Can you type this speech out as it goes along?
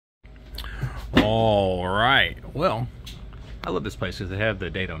All right, well, I love this place because they have the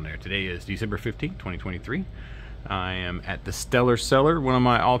date on there. Today is December 15th, 2023. I am at the Stellar Cellar, one of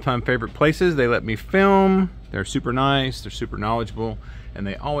my all-time favorite places. They let me film. They're super nice, they're super knowledgeable, and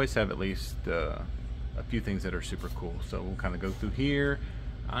they always have at least a few things that are super cool. So we'll kind of go through here.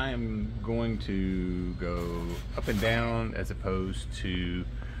 I am going to go up and down as opposed to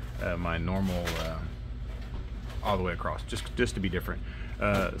my normal all the way across, just to be different.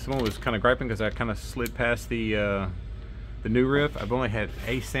 Someone was kind of griping because I kind of slid past the new riff. I've only had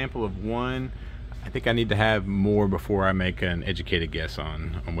a sample of one. I think I need to have more before I make an educated guess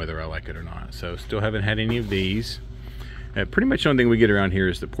on whether I like it or not. So still haven't had any of these. Pretty much the only thing we get around here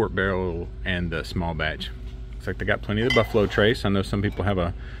is the port barrel and the small batch. Looks like they got plenty of the Buffalo Trace. I know some people have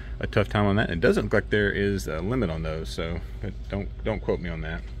a tough time on that. It doesn't look like there is a limit on those, so but don't quote me on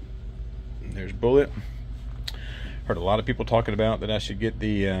that. There's Bullet. Heard a lot of people talking about that I should get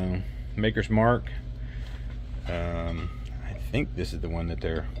the Maker's Mark. I think this is the one that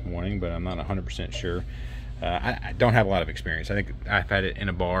they're wanting, but I'm not 100% sure. I don't have a lot of experience. I think I've had it in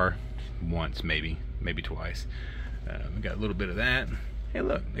a bar once, maybe twice. We got a little bit of that. Hey,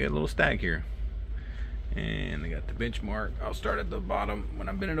 look, they got a little stack here, and they got the benchmark. I'll start at the bottom when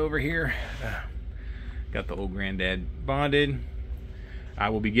I'm bending over here. Got the Old Granddad bonded. I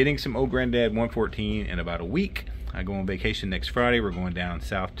will be getting some Old Granddad 114 in about a week. I go on vacation next Friday. We're going down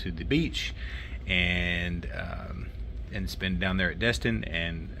south to the beach and spend down there at Destin.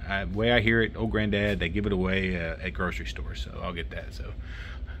 And the way I hear it, Old Granddad, they give it away at grocery stores, so I'll get that. So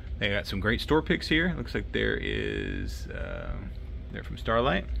they got some great store picks here. Looks like there is they're from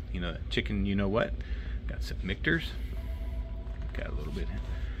Starlight. You know, that chicken, you know what? Got some Michter's. Got a little bit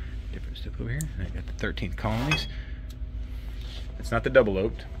different stuff over here. I got the 13th Colonies. It's not the double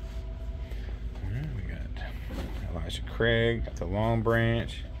oaked. We got Elijah Craig, got the Long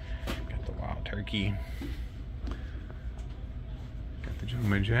Branch, got the Wild Turkey, got the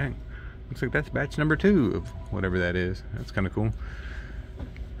Gentleman Jack. Looks like that's batch number 2 of whatever that is. That's kind of cool.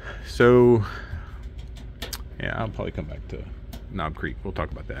 So yeah, I'll probably come back to Knob Creek. We'll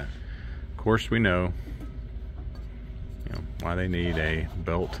talk about that. Of course, we know, you know, why they need a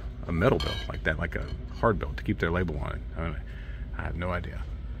belt, a metal belt like that, like a hard belt to keep their label on it. I have no idea.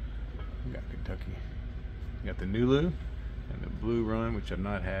 We got Kentucky. We got the Nulu and the Blue Run, which I've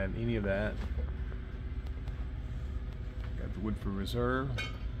not had any of that. Got the Woodford Reserve.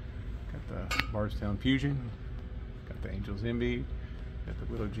 Got the Bardstown Fusion. Got the Angel's Envy. Got the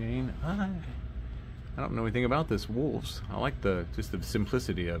Widow Jane. I don't know anything about this Wolves. I like just the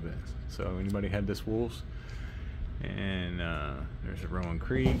simplicity of it. So anybody had this Wolves? And there's a Rowan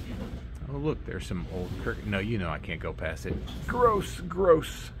Creek. Oh look, there's some old Kirk. No, you know I can't go past it. Gross,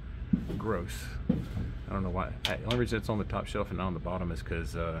 gross, gross. I don't know why. The only reason it's on the top shelf and not on the bottom is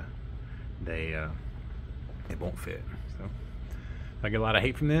because it won't fit. So I get a lot of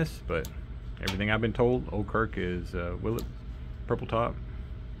hate from this, but everything I've been told, Old Kirk is Willet purple top.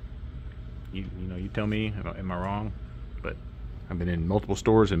 You know, you tell me, am I wrong? But I've been in multiple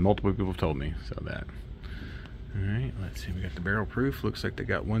stores and multiple people have told me so that. All right, let's see. We got the barrel proof. Looks like they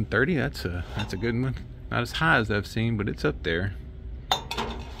got 130. That's a good one. Not as high as I've seen, but it's up there. All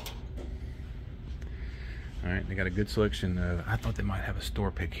right, they got a good selection of. I thought they might have a store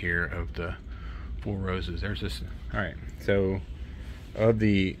pick here of the Four Roses. There's this. All right, so of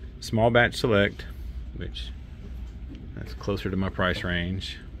the small batch select, which that's closer to my price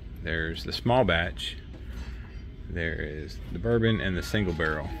range. There's the small batch. There is the bourbon and the single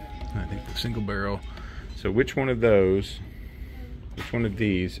barrel. I think the single barrel. So which one of those, which one of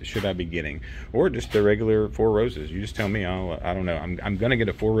these should I be getting? Or just the regular Four Roses? You just tell me. I don't know. I'm gonna get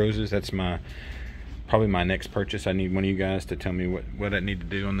a Four Roses. That's probably my next purchase. I need one of you guys to tell me what I need to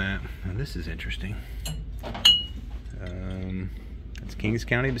do on that. Now this is interesting. That's Kings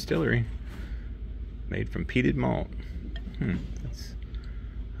County Distillery, made from peated malt. I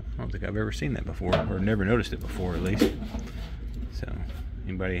don't think I've ever seen that before, or never noticed it before, at least. So,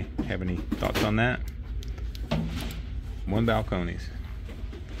 anybody have any thoughts on that? One Balcones.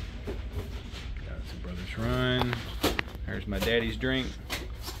 Got some Brothers Run. There's my daddy's drink.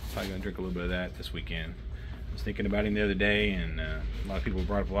 Probably gonna drink a little bit of that this weekend. I was thinking about him the other day, and a lot of people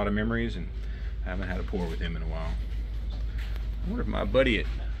brought up a lot of memories, and I haven't had a pour with him in a while. I wonder if my buddy at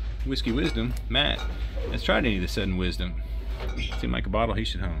Whiskey Wisdom, Matt, has tried any of the Sudden Wisdom. Seemed like a bottle he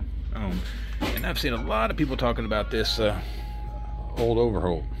should own. And I've seen a lot of people talking about this Old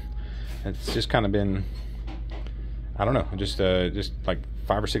Overholt. It's just kind of been, I don't know, just like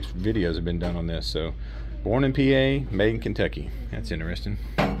 5 or 6 videos have been done on this. So, born in PA, made in Kentucky. That's interesting.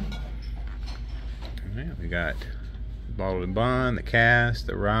 All right, we got Bottled-in-Bond, the Cask,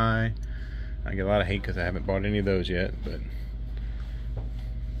 the Rye, I get a lot of hate because I haven't bought any of those yet, but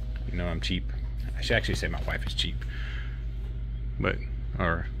you know I'm cheap. I should actually say my wife is cheap, but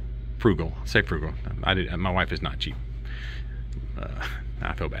or frugal. Say frugal. My wife is not cheap.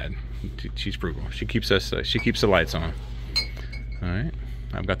 I feel bad. She's frugal. She keeps us. She keeps the lights on. All right.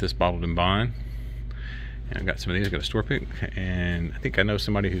 I've got this Bottled-in-Bond, and I've got some of these. I got a store pick, and I think I know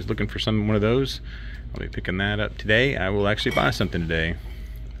somebody who's looking for one of those. I'll be picking that up today. I will actually buy something today.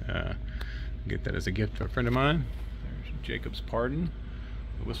 Get that as a gift to a friend of mine. There's Jacob's Pardon,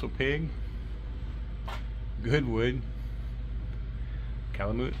 the Whistle Pig, Goodwood,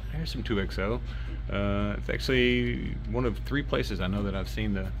 Calamute. There's some 2XO. It's actually one of 3 places I know that I've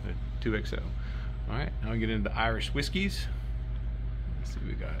seen the 2XO. All right, now we get into the Irish whiskeys. Let's see,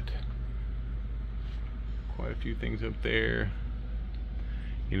 we got quite a few things up there.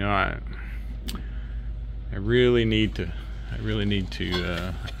 You know, I really need to.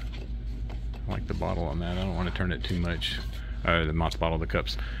 I like the bottle on that. I don't want to turn it too much. The Mott's bottle, the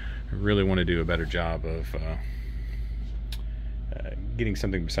cups. I really want to do a better job of getting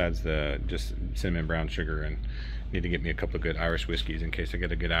something besides the just cinnamon brown sugar, and need to get me a couple of good Irish whiskeys in case I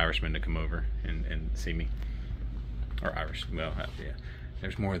get a good Irishman to come over and see me. Or Irish, well, yeah.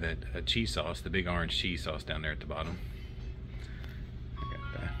 There's more of that cheese sauce, the big orange cheese sauce down there at the bottom. I got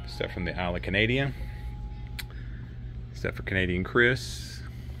the stuff from the Isle of Canada. Stuff for Canadian Chris.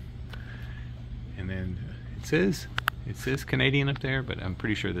 And then it says Canadian up there, but I'm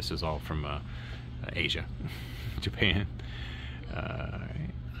pretty sure this is all from Asia, Japan.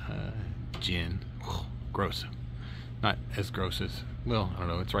 Gin, gross. Not as gross as, well, I don't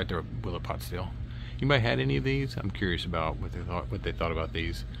know. It's right there at Willow Pot still. Anybody had any of these? I'm curious about what they thought about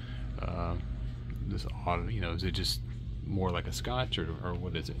these. This autumn, you know, is it just more like a Scotch, or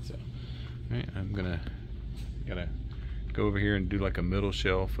what is it? So, all right, gotta go over here and do like a middle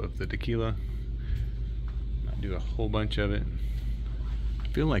shelf of the tequila. Not do a whole bunch of it. I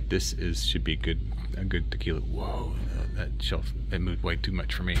feel like this should be a good tequila. Whoa, that shelf, it moved way too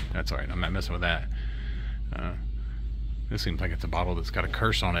much for me. That's all right. I'm not messing with that. This seems like it's a bottle that's got a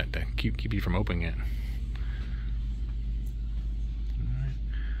curse on it to keep you from opening it. Right.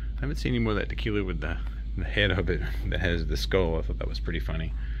 I haven't seen any more of that tequila with the head of it that has the skull. I thought that was pretty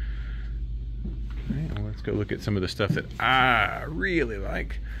funny. All right, well, let's go look at some of the stuff that I really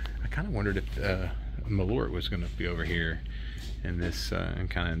like. I kind of wondered if Malort was going to be over here in this and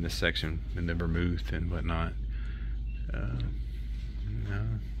kind of in this section, in the vermouth and whatnot.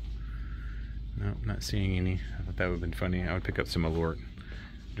 No, not seeing any. I thought that would have been funny. I would pick up some Malort,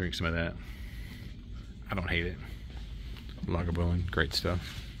 drink some of that. I don't hate it. Lagavulin, great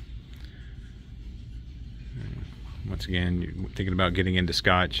stuff. Once again, you're thinking about getting into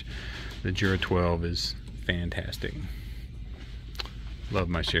Scotch, the Jura 12 is fantastic. Love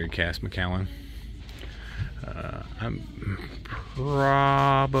my sherry cask Macallan. I'm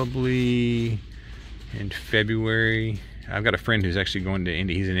probably in February. I've got a friend who's actually going to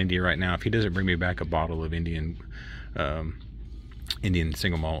India. He's in India right now. If he doesn't bring me back a bottle of Indian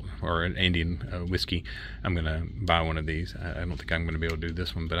single malt or an Indian whiskey, I'm gonna buy one of these. I don't think I'm gonna be able to do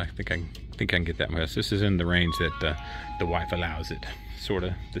this one, but I think I can get that one. This is in the range that the wife allows it.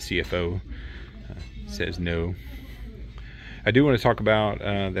 Sorta. The CFO says no. I do want to talk about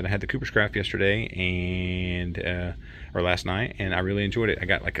that I had the Cooper's Craft yesterday or last night, and I really enjoyed it. I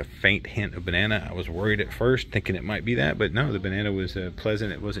got like a faint hint of banana. I was worried at first, thinking it might be that, but no, the banana was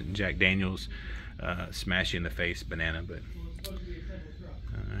pleasant. It wasn't Jack Daniel's smash you in the face banana, but all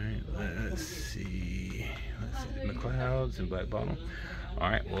right, let's see the McLeods and Black Bottle. All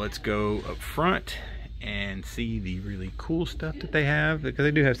right, well, let's go up front and see the really cool stuff that they have, because they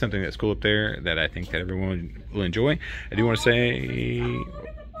do have something that's cool up there that I think that everyone will enjoy. I do want to say,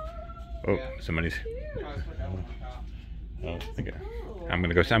 oh, somebody's, oh, okay. I'm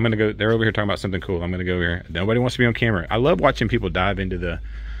gonna go. They're over here talking about something cool. I'm gonna go over here. Nobody wants to be on camera. I love watching people dive into the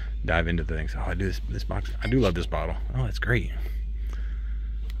things. Oh, I do this box. I do love this bottle. Oh, that's great.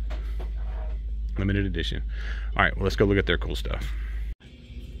 Limited edition. All right, well, let's go look at their cool stuff.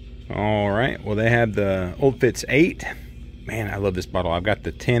 All right, well, they have the Old Fitz 8. Man, I love this bottle. I've got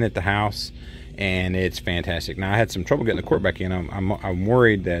the 10 at the house, and it's fantastic. Now, I had some trouble getting the cork back in. I'm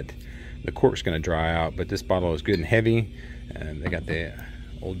worried that the cork's going to dry out, but this bottle is good and heavy. They got the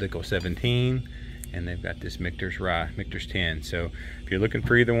Old Dickel 17, and they've got this Michter's Rye, Michter's 10. So if you're looking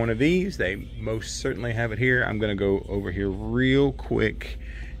for either one of these, they most certainly have it here. I'm going to go over here real quick,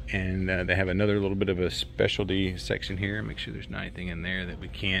 and they have another little bit of a specialty section here. Make sure there's not anything in there that we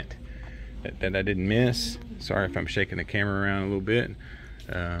can't, that I didn't miss. Sorry if I'm shaking the camera around a little bit.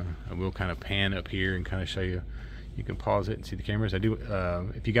 I will kind of pan up here and kind of show you You can pause it and see the cameras. I do.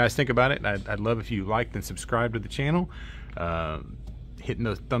 If you guys think about it, I'd love if you liked and subscribed to the channel. Hitting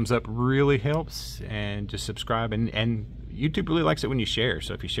the thumbs up really helps, and just subscribe. And YouTube really likes it when you share.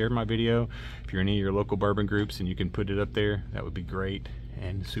 So if you share my video, if you're in any of your local bourbon groups and you can put it up there, that would be great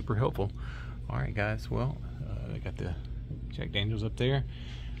and super helpful. All right, guys. Well, I got the Jack Daniels up there.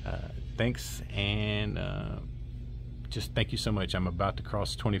 Thanks, and just thank you so much. I'm about to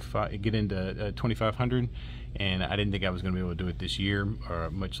cross 25, get into 2,500, and I didn't think I was going to be able to do it this year, or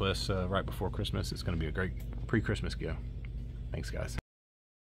much less right before Christmas. It's going to be a great pre-Christmas go. Thanks, guys.